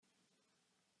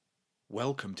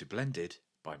Welcome to Blended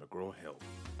by McGraw-Hill.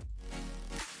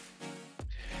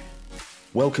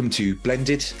 Welcome to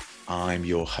Blended. I'm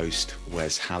your host,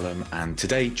 Wes Hallam, and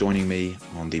today joining me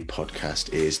on the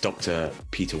podcast is Dr.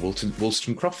 Peter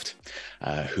Wolstencroft,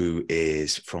 who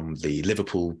is from the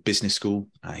Liverpool Business School.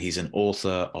 He's an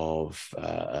author of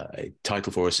a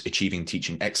title for us, Achieving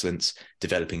Teaching Excellence,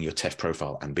 Developing Your TEF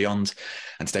Profile and Beyond.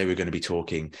 And today we're going to be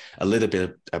talking a little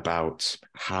bit about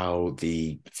how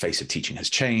the face of teaching has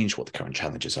changed, what the current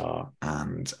challenges are,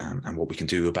 and what we can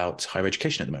do about higher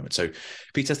education at the moment. So,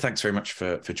 Peter, thanks very much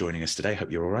for joining us today.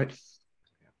 Hope you're all right.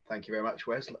 Thank you very much,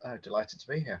 Wes. Delighted to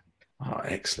be here. Oh,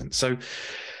 excellent. So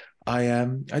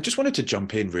I just wanted to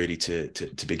jump in really to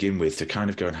begin with, to kind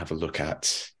of go and have a look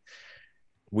at,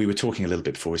 we were talking a little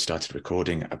bit before we started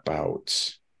recording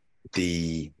about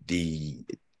the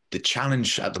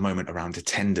challenge at the moment around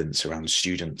attendance, around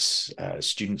students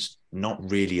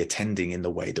not really attending in the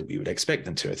way that we would expect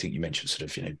them to. I think you mentioned sort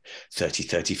of,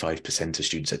 35% of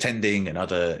students attending, and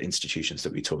other institutions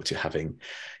that we talk to having,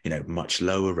 much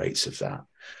lower rates of that.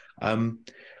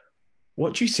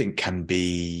 What do you think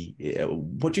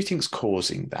what do you think is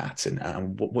causing that,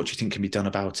 and what do you think can be done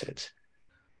about it?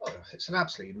 Well, it's an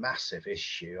absolutely massive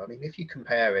issue. I mean, if you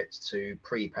compare it to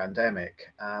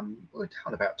pre-pandemic, we're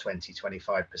down about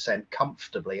 20-25%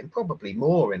 comfortably, and probably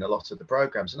more in a lot of the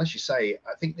programs. And as you say,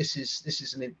 I think this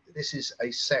is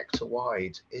a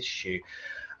sector-wide issue.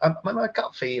 My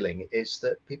gut feeling is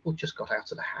that people just got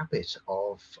out of the habit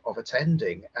of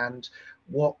attending, and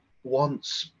what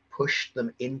once pushed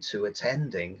them into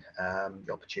attending,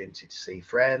 the opportunity to see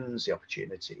friends, the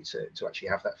opportunity to actually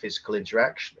have that physical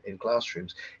interaction in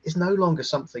classrooms, is no longer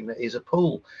something that is a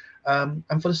pull.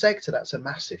 And for the sector, that's a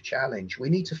massive challenge. We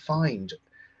need to find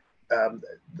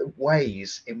the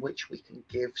ways in which we can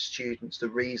give students the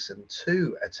reason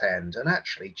to attend, and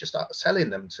actually just start telling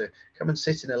them to come and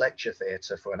sit in a lecture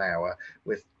theatre for an hour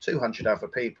with 200 other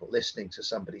people listening to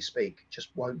somebody speak just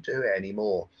won't do it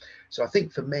anymore. So I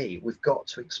think for me, we've got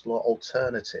to explore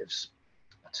alternatives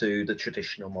to the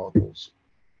traditional models.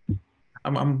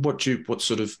 What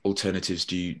sort of alternatives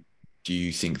do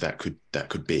you think that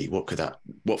could be?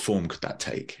 What form could that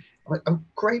take? I'm a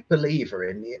great believer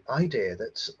in the idea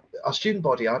that our student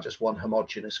body aren't just one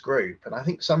homogenous group. And I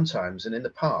think sometimes, and in the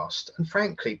past, and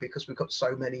frankly, because we've got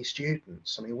so many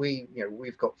students, I mean,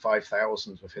 we've got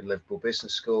 5,000 within Liverpool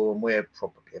Business School, and we're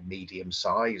probably a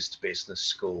medium-sized business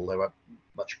school. There are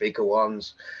much bigger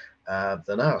ones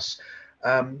than us.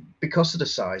 Because of the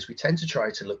size, we tend to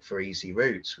try to look for easy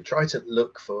routes. We try to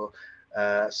look for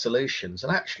solutions,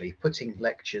 and actually putting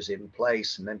lectures in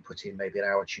place and then putting maybe an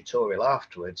hour tutorial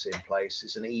afterwards in place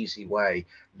is an easy way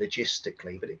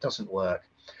logistically, but it doesn't work.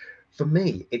 For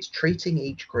me, it's treating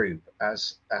each group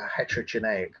as a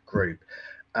heterogeneous group.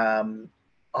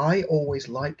 I always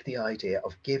like the idea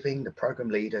of giving the program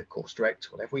leader, course director,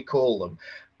 whatever we call them,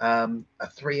 a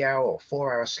 3-hour or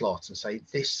 4-hour slot, and say,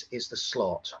 this is the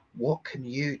slot. What can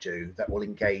you do that will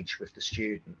engage with the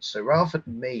students? So rather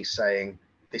than me saying,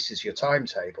 this is your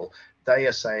timetable, they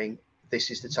are saying,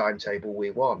 this is the timetable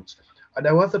we want. I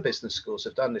know other business schools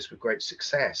have done this with great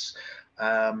success,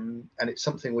 and it's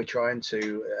something we're trying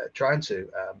to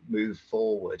move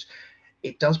forward.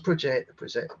 It does present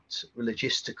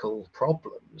logistical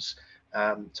problems.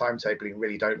 Timetabling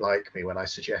really don't like me when I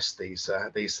suggest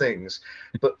these things,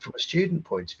 but from a student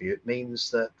point of view, it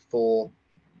means that for,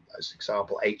 as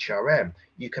example, HRM,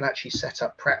 you can actually set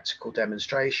up practical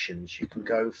demonstrations, you can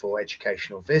go for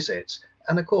educational visits,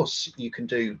 and of course you can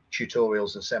do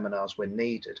tutorials and seminars when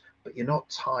needed, but you're not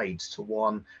tied to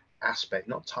one aspect,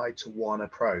 not tied to one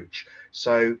approach.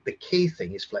 So the key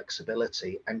thing is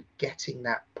flexibility and getting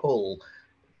that pull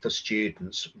for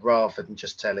students rather than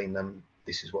just telling them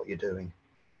this is what you're doing.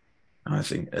 I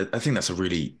think that's a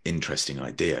really interesting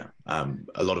idea.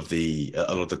 A lot of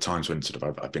the times when sort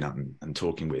of I've been out and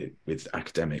talking with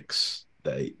academics,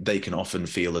 they can often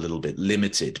feel a little bit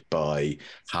limited by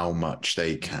how much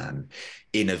they can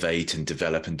innovate and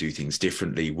develop and do things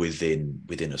differently within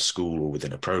a school or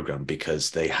within a program,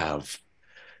 because they have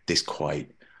this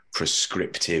quite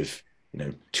prescriptive,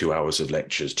 2 hours of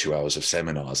lectures, 2 hours of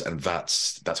seminars, and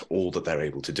that's all that they're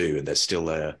able to do. And there's still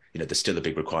a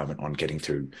big requirement on getting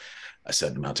through a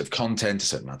certain amount of content, a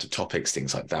certain amount of topics,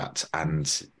 things like that.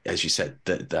 And as you said,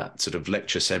 that sort of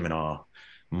lecture seminar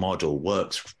model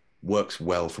works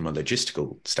well from a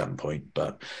logistical standpoint,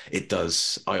 but it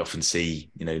does. I often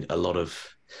see, a lot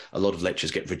of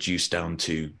lectures get reduced down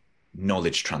to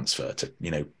knowledge transfer, to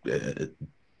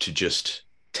just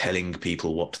telling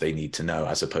people what they need to know,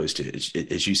 as opposed to,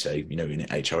 as you say, in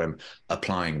HRM,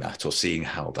 applying that or seeing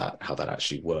how that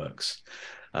actually works.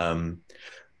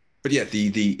 But yeah,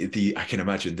 the I can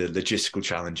imagine the logistical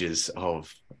challenges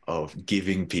of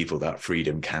giving people that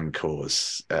freedom can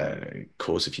cause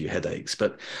a few headaches.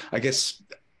 But I guess,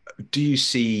 do you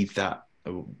see that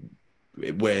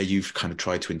where you've kind of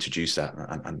tried to introduce that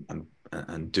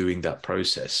and doing that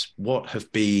process?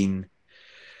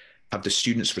 Have the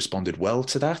students responded well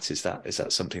to that? Is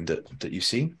that something that you've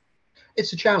seen?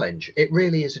 It's a challenge. It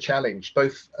really is a challenge,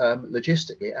 both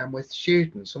logistically and with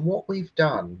students. And what we've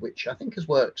done, which I think has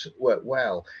worked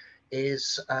well,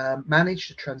 is manage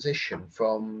the transition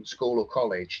from school or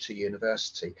college to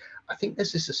university. I think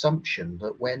there's this assumption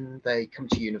that when they come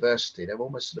to university, they're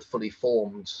almost sort of fully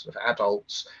formed sort of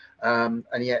adults, and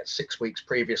yet 6 weeks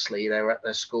previously they were at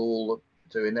their school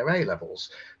doing their A levels.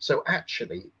 So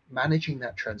actually, managing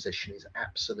that transition is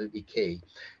absolutely key.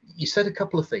 You said a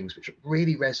couple of things which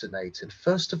really resonated.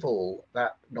 First of all,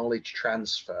 that knowledge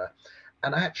transfer.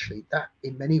 And actually, that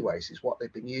in many ways is what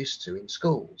they've been used to in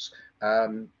schools.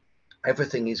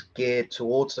 Everything is geared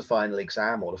towards the final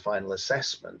exam or the final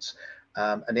assessment.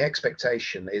 And the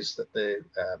expectation is that the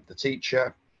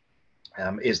teacher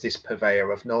is this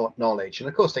purveyor of knowledge. And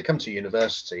of course, they come to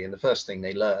university, and the first thing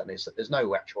they learn is that there's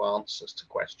no actual answers to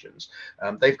questions.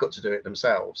 They've got to do it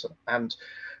themselves, and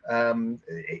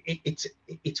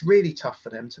it's really tough for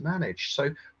them to manage. So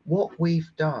what we've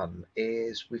done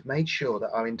is we've made sure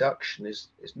that our induction is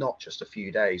not just a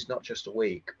few days, not just a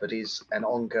week, but is an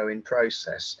ongoing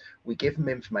process. We give them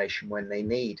information when they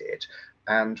need it,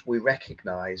 and we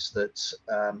recognise that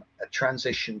a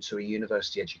transition to a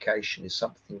university education is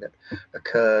something that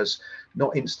occurs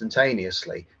not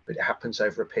instantaneously, but it happens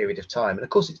over a period of time. And of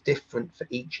course, it's different for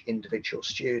each individual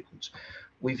student.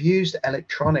 We've used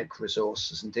electronic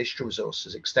resources and digital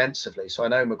resources extensively. So I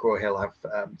know McGraw-Hill have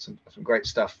some great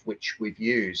stuff which we've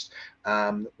used,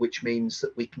 which means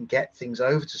that we can get things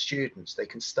over to students. They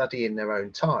can study in their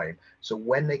own time. So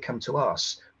when they come to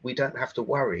us, we don't have to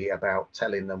worry about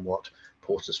telling them what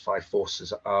Porter's five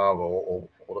forces are or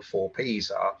the four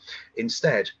Ps are.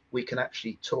 Instead, we can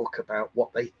actually talk about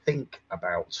what they think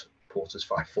about Porter's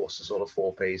five forces or the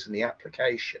four Ps and the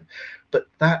application. But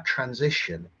that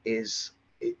transition is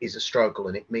a struggle,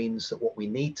 and it means that what we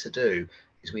need to do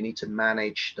is we need to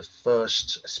manage the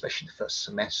first, especially the first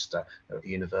semester of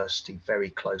university,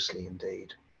 very closely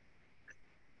indeed.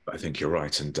 I think you're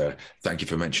right, and thank you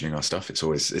for mentioning our stuff. It's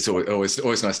always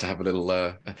nice to have a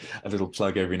little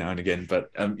plug every now and again.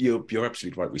 But you're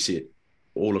absolutely right. We see it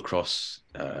all across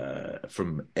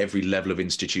from every level of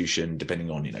institution,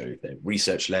 depending on if they're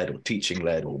research led or teaching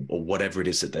led or whatever it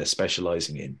is that they're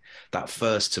specialising in. That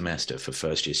first semester for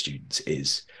first year students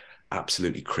is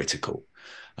absolutely critical.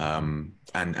 And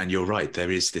you're right.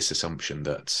 There is this assumption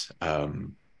that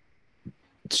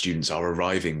students are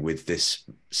arriving with this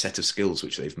set of skills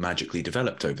which they've magically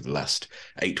developed over the last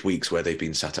 8 weeks where they've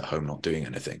been sat at home not doing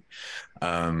anything.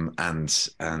 And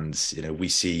we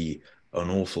see an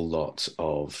awful lot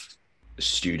of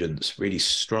students really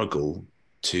struggle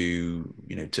to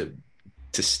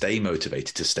stay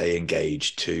motivated, to stay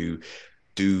engaged, to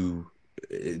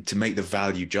make the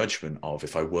value judgment of,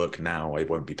 if I work now, I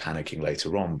won't be panicking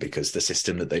later on, because the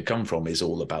system that they've come from is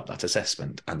all about that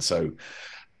assessment. And so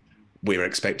we're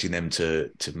expecting them to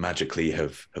magically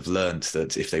have learned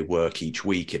that if they work each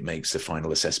week, it makes the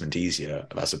final assessment easier,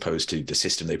 as opposed to the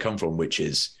system they've come from, which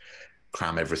is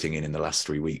cram everything in the last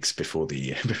 3 weeks before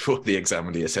the exam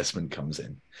and the assessment comes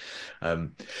in.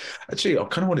 Actually, I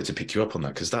kind of wanted to pick you up on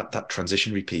that, because that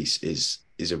transitionary piece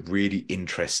is a really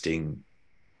interesting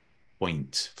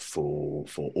point for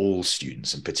all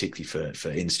students, and particularly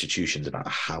for institutions, about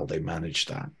how they manage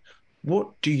that.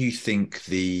 What do you think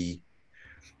the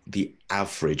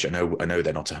average, I know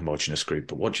they're not a homogenous group,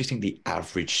 but what do you think the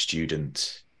average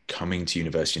student coming to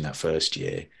university in that first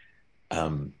year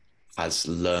has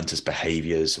learned as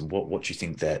behaviors, and what do you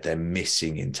think they're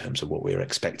missing in terms of what we're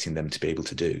expecting them to be able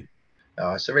to do?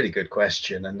 Oh, it's a really good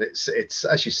question, and it's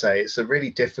as you say, it's a really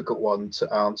difficult one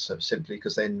to answer, simply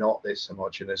because they're not this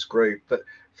homogenous group. But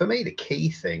for me, the key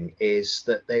thing is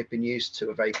that they've been used to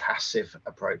a very passive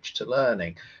approach to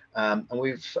learning, and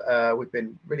we've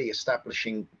been really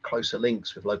establishing closer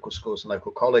links with local schools and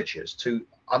local colleges to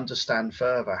understand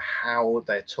further how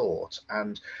they're taught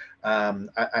and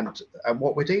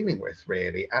what we're dealing with,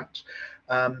 really,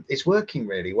 and it's working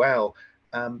really well.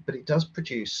 But it does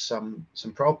produce some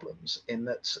problems, in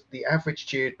that the average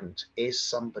student is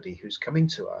somebody who's coming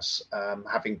to us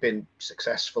having been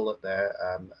successful at their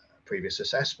previous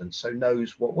assessments, so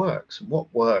knows what works. And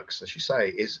what works, as you say,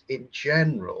 is in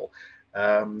general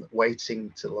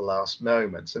waiting till the last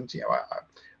moment. And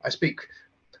I speak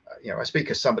I speak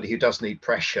as somebody who does need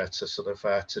pressure to sort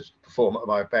of to perform at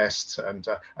my best, and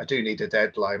I do need a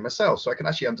deadline myself, so I can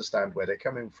actually understand where they're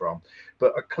coming from.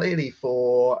 But clearly,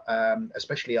 for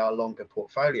especially our longer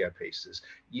portfolio pieces,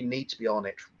 you need to be on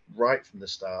it right from the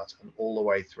start and all the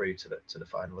way through to the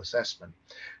final assessment.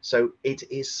 So it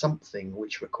is something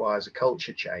which requires a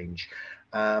culture change.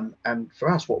 And for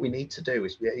us, what we need to do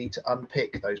is we need to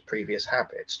unpick those previous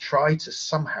habits, try to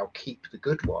somehow keep the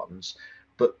good ones,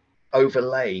 but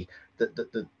overlay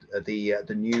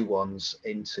the new ones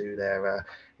into their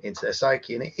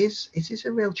psyche. And it is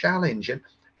a real challenge. And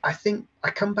I think I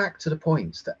come back to the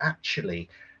point that actually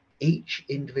each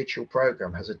individual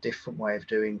program has a different way of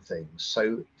doing things.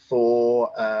 So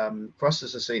for us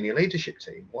as a senior leadership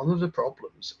team, one of the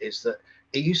problems is that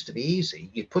it used to be easy.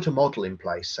 You'd put a model in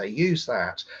place, say, use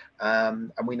that,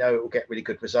 and we know it will get really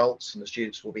good results and the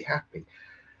students will be happy.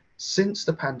 Since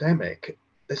the pandemic,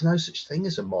 there's no such thing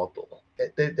as a model.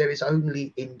 There is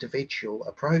only individual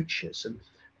approaches. And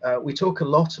we talk a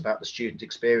lot about the student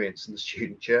experience and the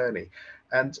student journey.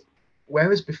 And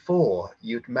whereas before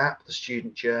you'd map the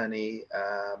student journey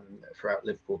throughout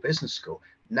Liverpool Business School,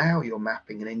 now you're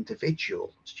mapping an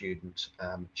individual student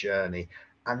journey.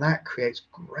 And that creates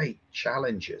great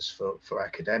challenges for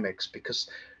academics, because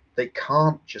they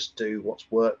can't just do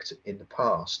what's worked in the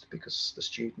past because the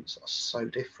students are so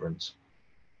different.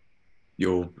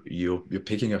 You're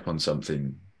picking up on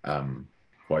something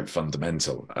quite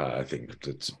fundamental. I think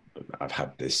that I've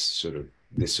had this sort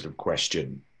of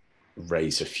question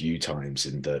raised a few times,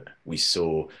 in that we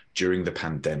saw during the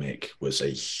pandemic was a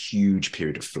huge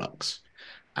period of flux,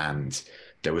 and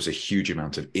there was a huge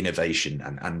amount of innovation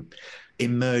and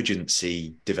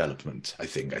emergency development. I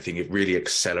think it really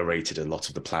accelerated a lot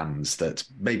of the plans that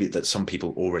some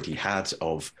people already had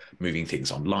of moving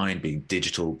things online, being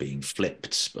digital, being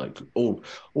flipped, like all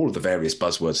of the various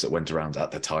buzzwords that went around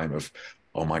at the time of,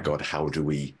 oh my God, how do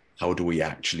we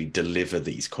actually deliver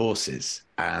these courses?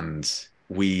 And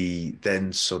we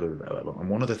then and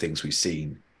one of the things we've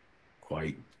seen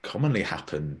quite commonly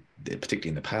happen, particularly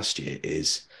in the past year,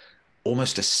 is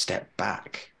almost a step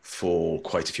back for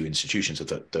quite a few institutions. Of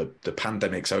the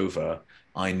pandemic's over,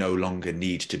 I no longer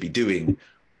need to be doing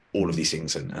all of these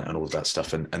things and all of that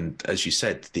stuff. And as you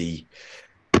said,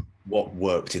 what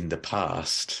worked in the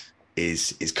past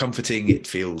is comforting. It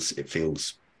feels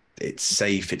it's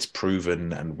safe, it's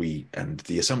proven, and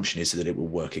the assumption is that it will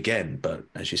work again. But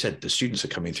as you said, the students are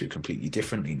coming through completely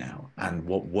differently now, and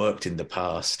what worked in the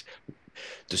past,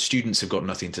 the students have got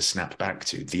nothing to snap back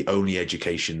to. The only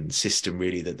education system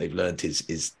really that they've learned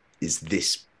is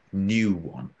this new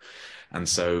one. And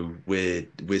so we're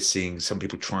seeing some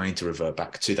people trying to revert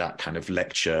back to that kind of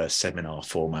lecture seminar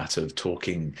format of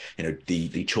talking,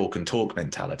 the chalk and talk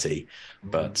mentality.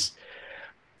 But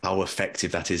how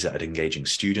effective that is at engaging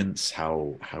students,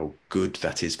 how good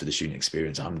that is for the student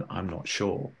experience, I'm not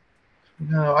sure.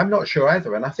 No, I'm not sure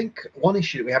either. And I think one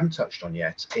issue that we haven't touched on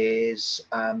yet is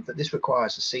that this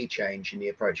requires a sea change in the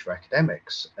approach for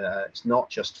academics. It's not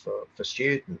just for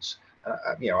students.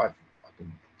 I've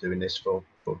been doing this for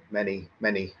many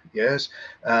years,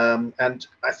 and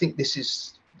I think this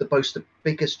is the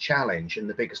biggest challenge and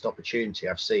the biggest opportunity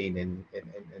I've seen in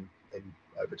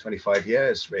over 25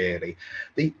 years, really.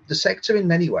 The sector in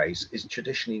many ways is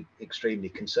traditionally extremely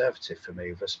conservative for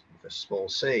me, with a small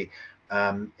c.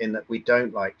 In that we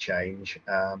don't like change.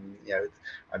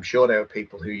 I'm sure there are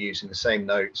people who are using the same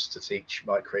notes to teach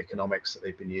microeconomics that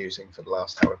they've been using for the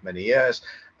last however many years.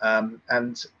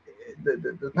 And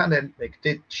the pandemic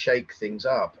did shake things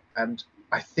up. And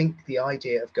I think the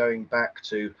idea of going back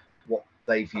to what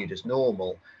they viewed as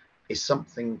normal is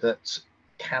something that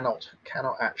cannot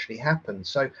actually happen.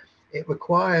 So it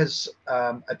requires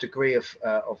a degree of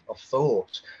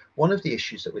thought. One of the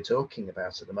issues that we're talking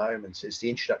about at the moment is the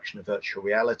introduction of virtual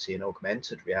reality and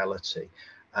augmented reality.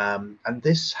 And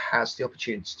this has the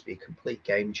opportunity to be a complete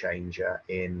game changer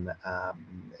in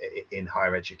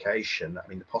higher education. I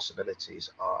mean, the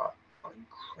possibilities are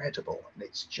incredible, and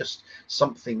it's just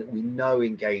something that we know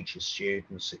engages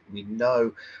students. We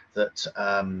know that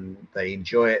they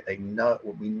enjoy it.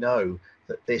 We know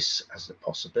that this has the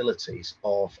possibilities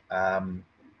of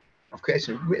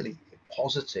creating a really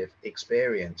positive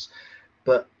experience,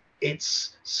 but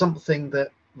it's something that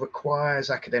requires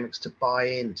academics to buy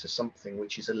into something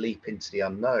which is a leap into the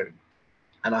unknown.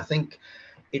 And I think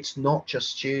it's not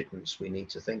just students we need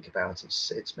to think about,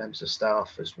 it's members of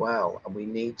staff as well, and we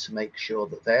need to make sure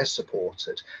that they're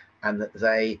supported and that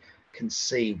they can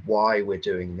see why we're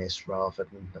doing this rather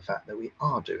than the fact that we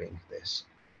are doing this.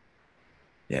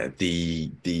 Yeah,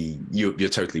 you're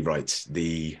totally right.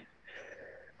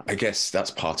 I guess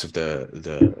that's part of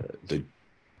the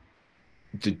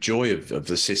the joy of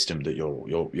the system that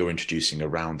you're introducing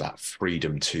around that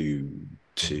freedom to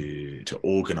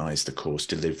organize the course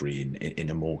delivery in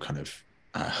a more kind of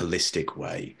holistic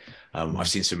way. I've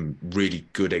seen some really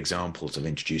good examples of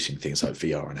introducing things like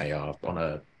VR and AR on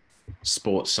a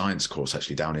sports science course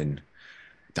actually down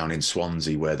in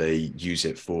Swansea, where they use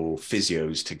it for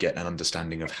physios to get an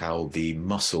understanding of how the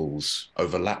muscles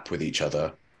overlap with each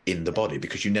other in the body,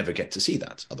 because you never get to see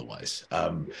that otherwise.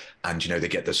 And they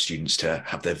get the students to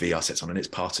have their VR sets on, and it's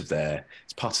part of their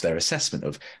assessment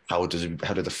of how do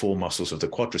the four muscles of the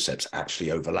quadriceps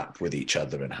actually overlap with each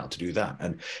other and how to do that.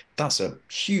 And that's a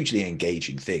hugely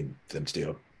engaging thing for them to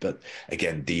do. But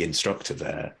again, the instructor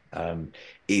there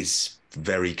is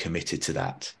very committed to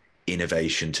that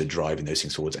innovation, to driving those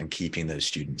things forwards and keeping those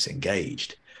students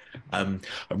engaged. I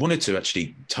wanted to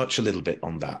actually touch a little bit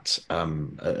on that,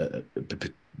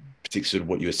 particularly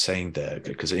what you were saying there,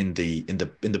 because in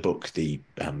the book, the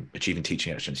Achieving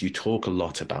Teaching Excellence, you talk a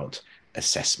lot about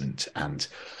assessment and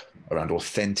around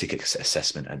authentic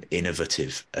assessment and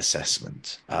innovative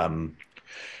assessment.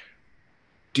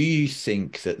 Do you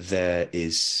think that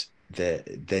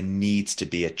there needs to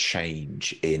be a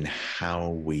change in how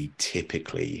we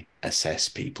typically assess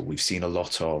people? We've seen a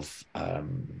lot of,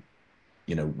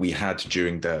 we had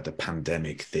during the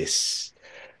pandemic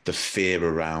the fear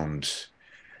around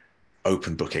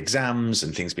open book exams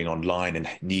and things being online and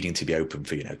needing to be open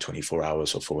for 24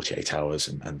 hours or 48 hours,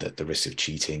 and the risk of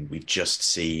cheating. We've just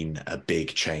seen a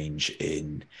big change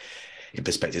in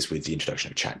perspectives with the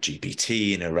introduction of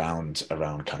ChatGPT and around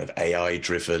kind of AI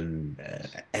driven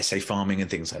essay farming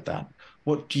and things like that.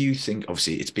 What do you think?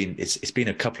 Obviously it's been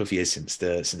a couple of years since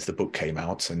the book came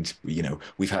out, and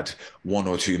we've had one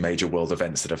or two major world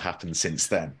events that have happened since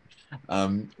then.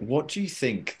 What do you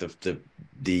think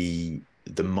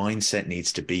the mindset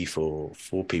needs to be for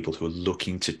people who are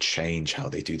looking to change how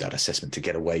they do that assessment, to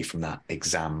get away from that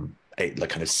exam, like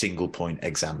kind of single point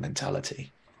exam mentality?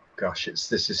 Gosh, it's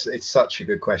such a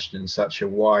good question, such a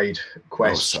wide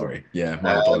question. Oh, sorry. Yeah,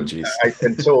 my apologies. I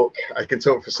can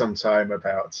talk for some time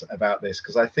about this,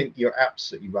 because I think you're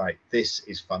absolutely right. This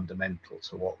is fundamental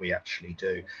to what we actually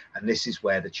do, and this is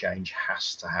where the change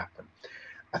has to happen.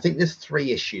 I think there's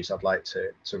three issues I'd like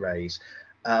to raise.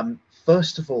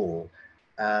 First of all,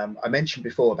 I mentioned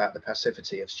before about the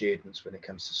passivity of students when it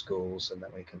comes to schools and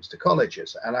then when it comes to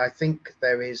colleges. And I think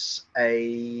there was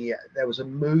a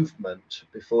movement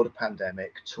before the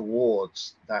pandemic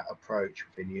towards that approach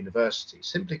within universities,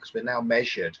 simply because we're now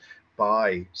measured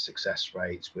by success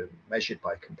rates, we're measured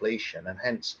by completion, and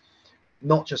hence,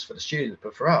 not just for the students,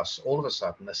 but for us, all of a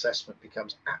sudden, assessment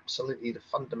becomes absolutely the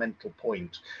fundamental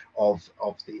point of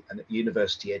the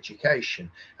university education.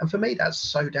 And for me, that's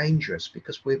so dangerous,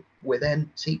 because we're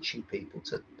then teaching people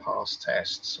to pass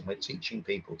tests, and we're teaching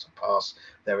people to pass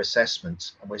their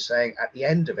assessments, and we're saying at the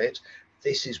end of it,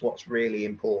 this is what's really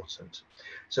important.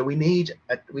 So we need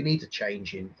a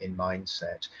change in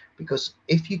mindset, because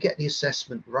if you get the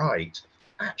assessment right,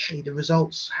 actually the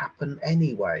results happen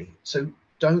anyway. So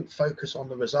don't focus on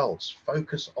the results,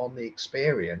 focus on the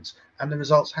experience, and the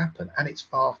results happen. And it's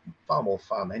far more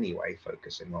fun anyway,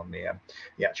 focusing on the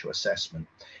actual assessment.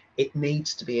 It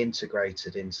needs to be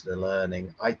integrated into the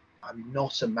learning. I'm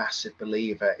not a massive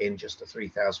believer in just a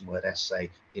 3,000 word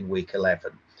essay in week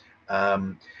 11.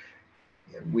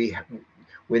 We're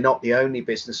not the only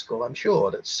business school, I'm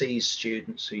sure, that sees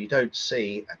students who you don't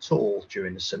see at all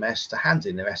during the semester hand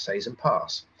in their essays and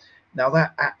pass. Now,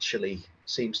 that actually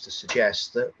seems to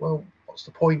suggest that, well, what's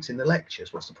the point in the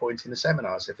lectures? What's the point in the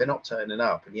seminars if they're not turning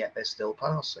up and yet they're still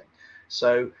passing?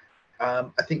 So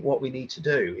I think what we need to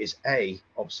do is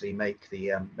obviously make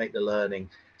the learning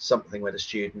something where the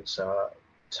students are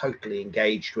totally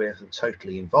engaged with and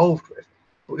totally involved with.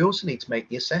 But we also need to make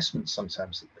the assessments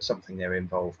sometimes something they're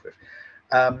involved with.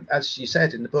 As you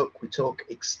said in the book, we talk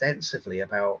extensively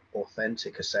about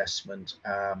authentic assessment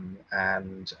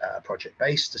and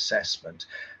project-based assessment.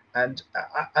 And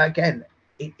again,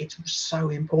 it's so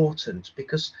important,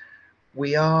 because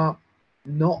we are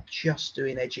not just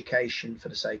doing education for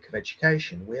the sake of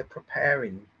education. We're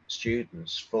preparing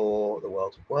students for the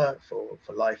world of work, for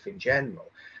life in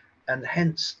general. And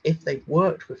hence, if they've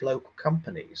worked with local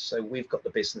companies, so we've got the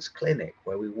business clinic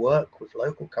where we work with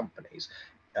local companies.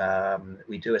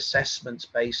 We do assessments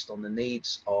based on the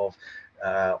needs of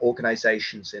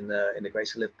organizations in the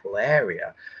Greater Liverpool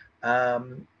area.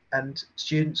 And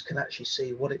students can actually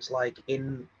see what it's like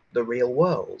in the real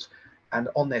world. And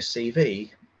on their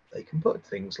CV, they can put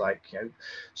things like,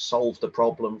 solved the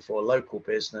problem for a local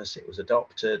business, it was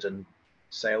adopted, and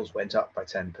sales went up by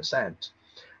 10%.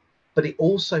 But it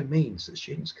also means that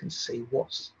students can see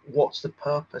what's the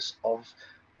purpose of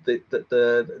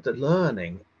the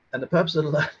learning, and the purpose of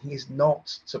the learning is not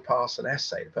to pass an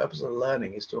essay. The purpose of the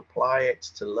learning is to apply it,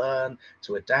 to learn,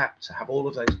 to adapt, to have all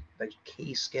of those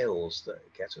key skills that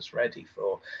get us ready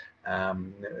for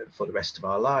the rest of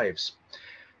our lives.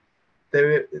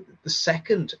 The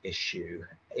second issue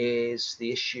is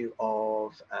the issue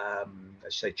of,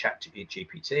 let's say,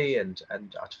 ChatGPT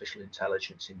and artificial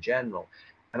intelligence in general.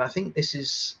 And I think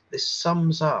this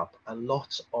sums up a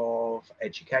lot of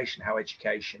education, how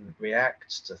education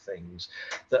reacts to things.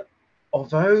 That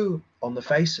although on the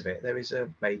face of it there is a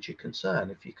major concern,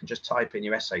 if you can just type in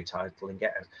your essay title and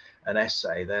get an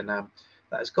essay, then that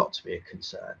has got to be a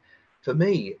concern. For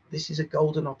me, this is a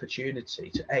golden opportunity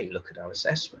to A, look at our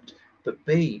assessment, but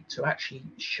B, to actually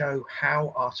show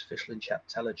how artificial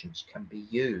intelligence can be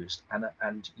used and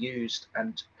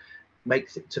make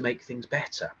things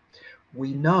better.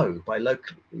 We know by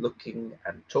looking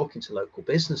and talking to local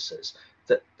businesses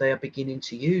that they are beginning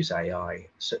to use AI.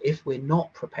 So if we're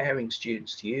not preparing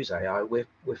students to use AI, we're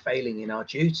failing in our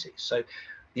duty. So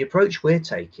the approach we're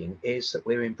taking is that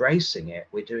we're embracing it.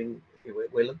 We're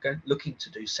looking to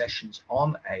do sessions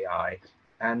on AI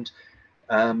and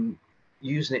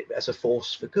using it as a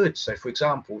force for good. So for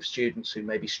example, students who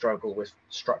maybe struggle with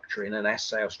structuring an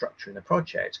essay or structuring a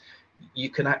project,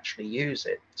 you can actually use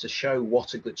it to show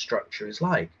what a good structure is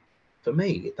like. For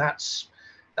me, that's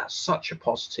such a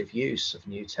positive use of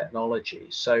new technology.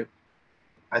 So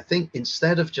I think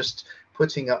instead of just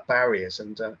putting up barriers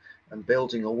and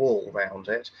building a wall around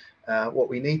it, what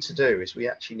we need to do is we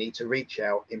actually need to reach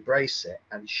out, embrace it,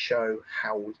 and show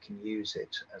how we can use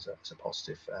it as a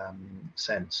positive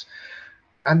sense.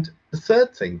 And the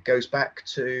third thing goes back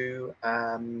to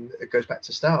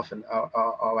staff and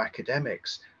our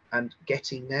academics, and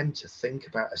getting them to think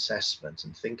about assessment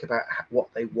and think about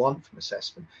what they want from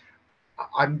assessment.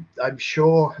 I'm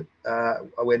sure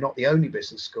we're not the only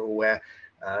business school where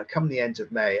come the end of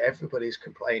May, everybody's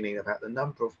complaining about the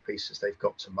number of pieces they've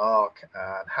got to mark,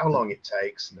 and how long it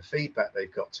takes, and the feedback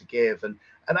they've got to give. And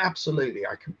absolutely,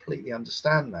 I completely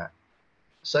understand that.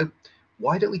 So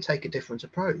why don't we take a different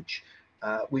approach?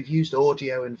 We've used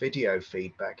audio and video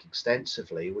feedback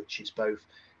extensively, which is both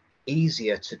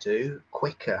easier to do,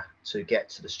 quicker to get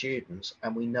to the students,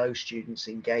 and we know students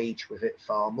engage with it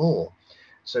far more.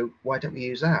 So why don't we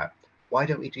use that? Why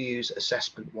don't we use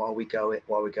assessment while we're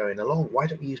going along? Why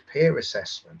don't we use peer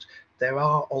assessment? There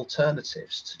are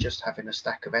alternatives to just having a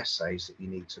stack of essays that you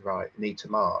need to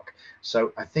mark.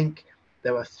 So I think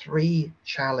there are three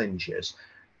challenges.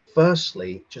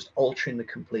 Firstly, just altering the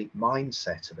complete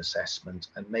mindset of assessment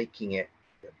and making it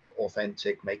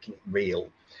authentic, making it real.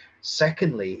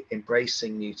 Secondly,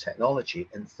 embracing new technology.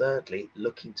 And thirdly,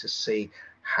 looking to see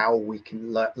how we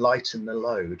can lighten the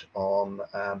load on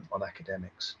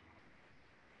academics.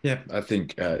 Yeah, I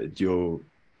think you're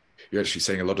actually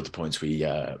saying a lot of the points we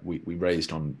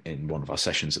raised in one of our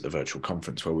sessions at the virtual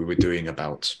conference, where we were doing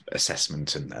about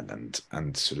assessment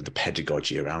and sort of the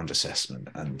pedagogy around assessment.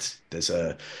 And there's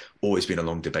always been a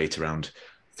long debate around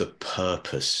the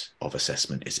purpose of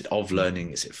assessment. Is it of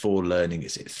learning? Is it for learning?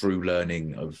 Is it through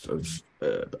learning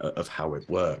of how it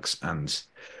works? And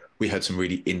we had some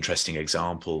really interesting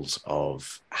examples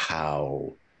of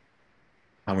how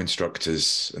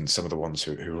instructors and some of the ones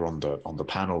who were on the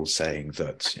panel saying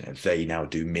that they now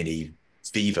do mini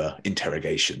Viva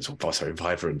interrogations, or sorry,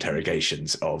 Viva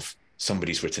interrogations of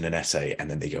somebody's written an essay,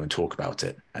 and then they go and talk about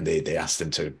it, and they ask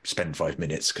them to spend 5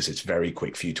 minutes, because it's very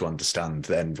quick for you to understand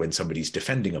then when somebody's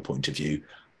defending a point of view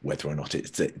whether or not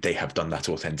they have done that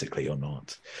authentically or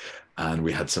not. And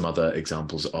we had some other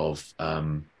examples of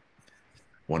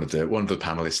one of the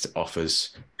panelists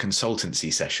offers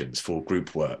consultancy sessions for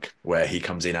group work, where he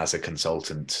comes in as a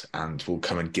consultant and will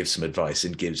come and give some advice,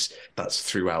 and that's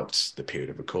throughout the period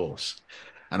of a course.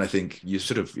 And I think it's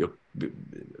sort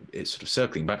of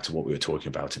circling back to what we were talking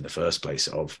about in the first place,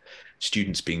 of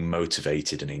students being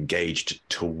motivated and engaged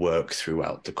to work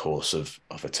throughout the course of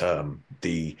a term.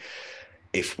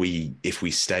 If we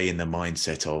stay in the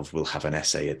mindset of we'll have an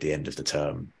essay at the end of the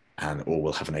term or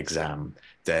we'll have an exam,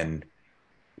 then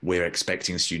we're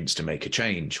expecting students to make a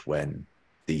change when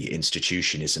the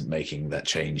institution isn't making that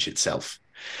change itself.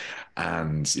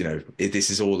 And this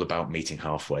is all about meeting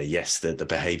halfway. Yes, the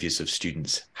behaviors of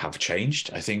students have changed,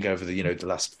 I think, over the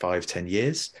last 5-10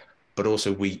 years, but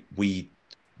also we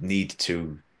need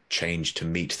to change to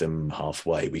meet them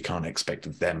halfway. We can't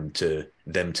expect them to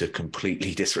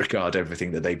completely disregard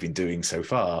everything that they've been doing so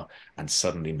far and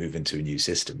suddenly move into a new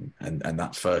system. And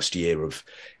that first year of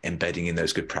embedding in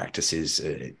those good practices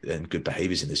and good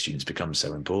behaviors in the students becomes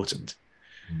so important.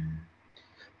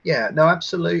 Yeah, no,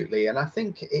 absolutely. And I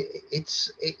think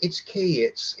it's key.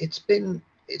 It's been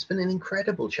it's been an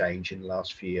incredible change in the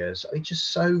last few years. I mean,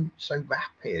 just so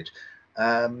rapid.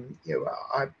 You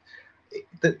know,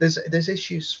 there's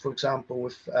issues, for example,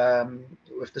 with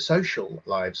the social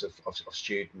lives of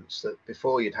students. That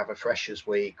before you'd have a freshers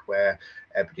week where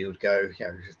everybody would go, you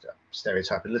know,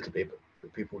 stereotype a little bit,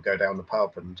 but people would go down the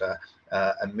pub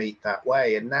and meet that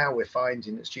way. And now we're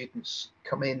finding that students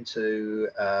come into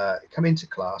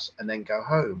class and then go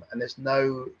home, and there's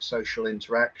no social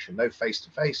interaction, no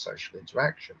face-to-face social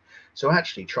interaction. So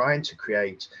actually trying to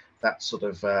create that sort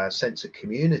of sense of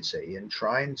community and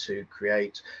trying to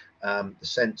create the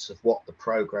sense of what the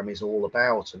program is all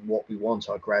about and what we want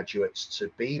our graduates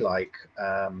to be like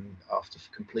after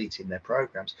completing their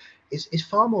programs is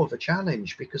far more of a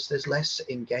challenge, because there's less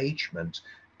engagement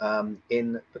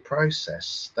in the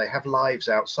process. They have lives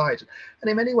outside, and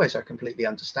in many ways I completely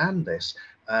understand this.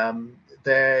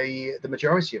 The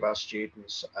majority of our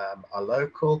students are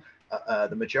local.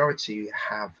 The majority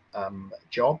have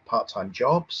part-time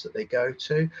jobs that they go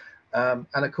to. And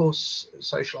of course,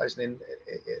 socializing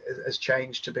has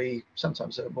changed to be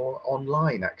sometimes a more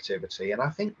online activity, and I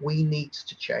think we need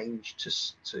to change to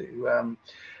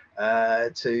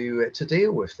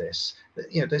deal with this.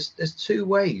 You know, there's two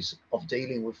ways of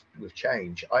dealing with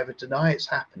change: either deny it's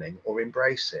happening or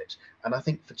embrace it. And I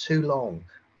think for too long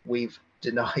we've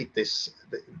denied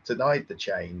the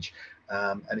change.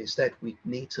 And instead, we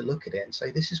need to look at it and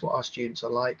say, this is what our students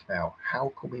are like now.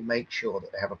 How can we make sure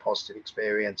that they have a positive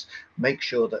experience, make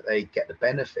sure that they get the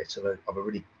benefit of a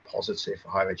really positive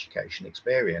higher education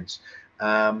experience?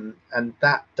 And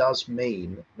that does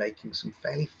mean making some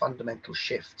fairly fundamental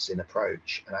shifts in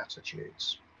approach and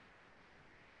attitudes.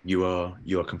 You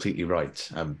are completely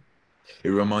right. It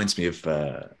reminds me of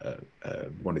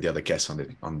one of the other guests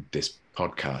on this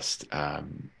podcast,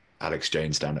 Alex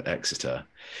Jones down at Exeter.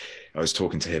 I was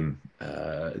talking to him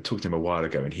a while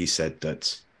ago, and he said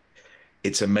that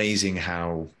it's amazing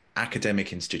how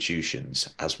academic institutions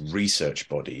as research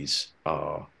bodies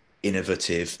are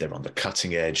innovative. They're on the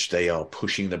cutting edge. They are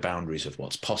pushing the boundaries of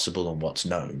what's possible and what's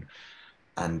known.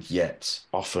 And yet,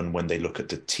 often when they look at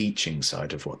the teaching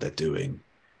side of what they're doing,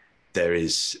 there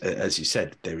is, as you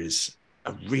said, there is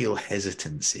a real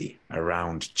hesitancy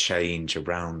around change,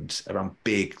 around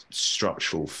big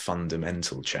structural,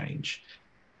 fundamental change.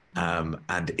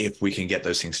 And if we can get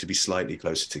those things to be slightly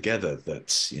closer together,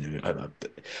 that's, you know,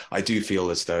 I do feel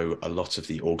as though a lot of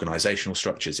the organizational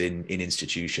structures in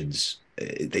institutions,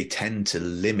 they tend to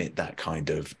limit that kind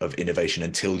of innovation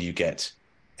until you get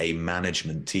a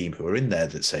management team who are in there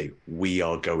that say, we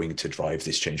are going to drive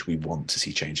this change. We want to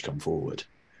see change come forward.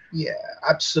 Yeah,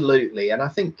 absolutely. And I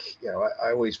think, you know,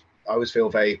 I always feel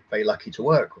very, very lucky to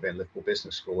work within Liverpool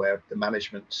Business School, where the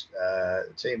management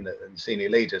team and senior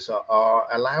leaders are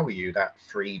allow you that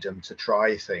freedom to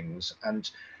try things. And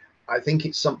I think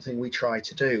it's something we try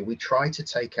to do. We try to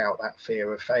take out that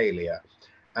fear of failure.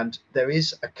 And there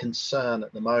is a concern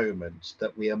at the moment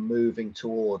that we are moving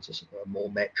towards a more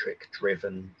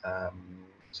metric-driven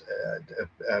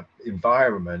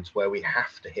environment where we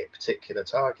have to hit particular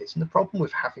targets. And the problem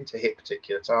with having to hit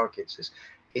particular targets is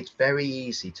it's very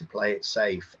easy to play it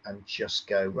safe and just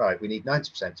go, right, we need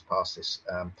 90% to pass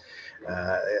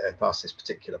this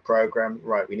particular program.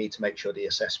 Right, we need to make sure the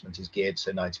assessment is geared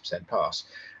so 90% pass.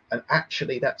 And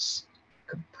actually, that's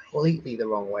completely the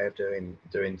wrong way of doing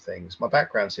things. My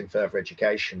background's in further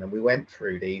education, and we went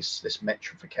through this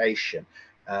metrification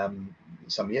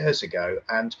some years ago,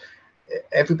 and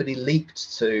everybody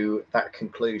leaped to that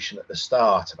conclusion at the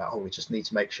start about, oh, we just need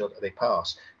to make sure that they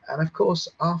pass. And of course,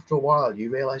 after a while, you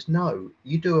realize, no,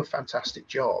 you do a fantastic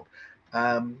job,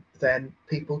 then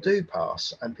people do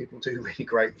pass and people do really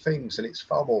great things. And it's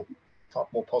far more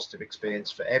positive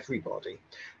experience for everybody.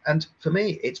 And for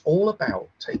me, it's all about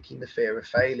taking the fear of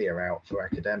failure out for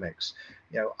academics.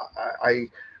 You know, I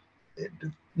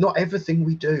not everything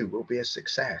we do will be a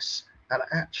success. And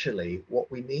actually,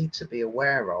 what we need to be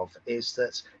aware of is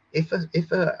that if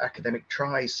an academic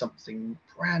tries something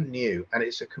brand new and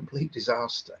it's a complete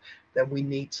disaster, then we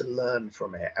need to learn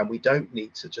from it, and we don't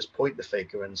need to just point the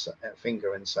finger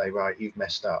and say, right, you've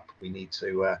messed up. We need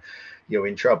to, you're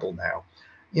in trouble now.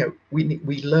 You know,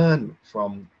 we learn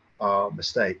from our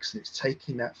mistakes, and it's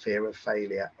taking that fear of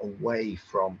failure away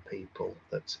from people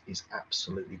that is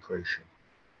absolutely crucial.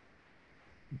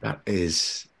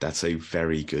 That's a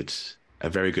very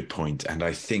good point, and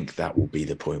I think that will be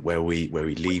the point where we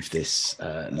leave this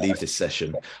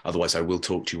session. Otherwise, I will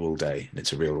talk to you all day, and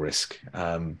it's a real risk.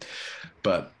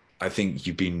 But I think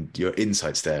your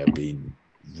insights there have been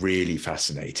really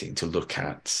fascinating to look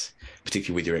at,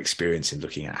 particularly with your experience in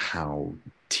looking at how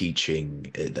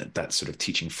teaching, that sort of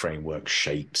teaching framework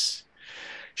shapes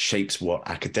shapes what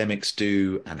academics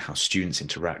do and how students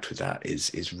interact with that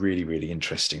is really, really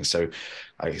interesting. So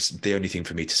I guess the only thing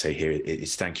for me to say here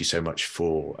is thank you so much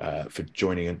for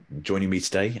joining me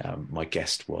today. My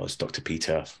guest was Dr.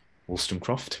 Peter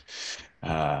Wolstencroft,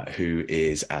 who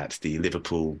is at the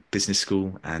Liverpool Business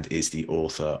School and is the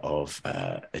author of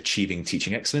Achieving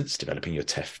Teaching Excellence, Developing Your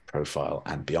TEF Profile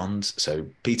and Beyond. So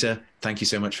Peter, thank you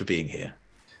so much for being here.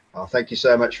 Oh, thank you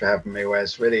so much for having me,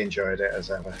 Wes. Really enjoyed it as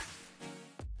ever.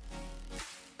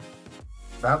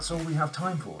 That's all we have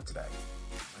time for today.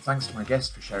 Thanks to my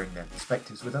guests for sharing their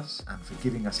perspectives with us and for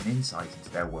giving us an insight into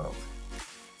their world.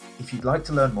 If you'd like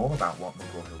to learn more about what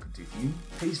McGraw-Hill can do for you,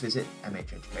 please visit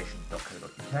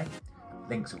mheducation.co.uk.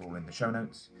 Links are all in the show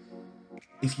notes.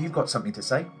 If you've got something to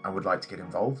say and would like to get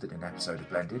involved in an episode of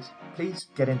Blended, please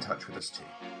get in touch with us too.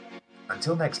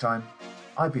 Until next time,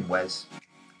 I've been Wes,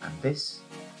 and this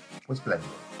was Blended.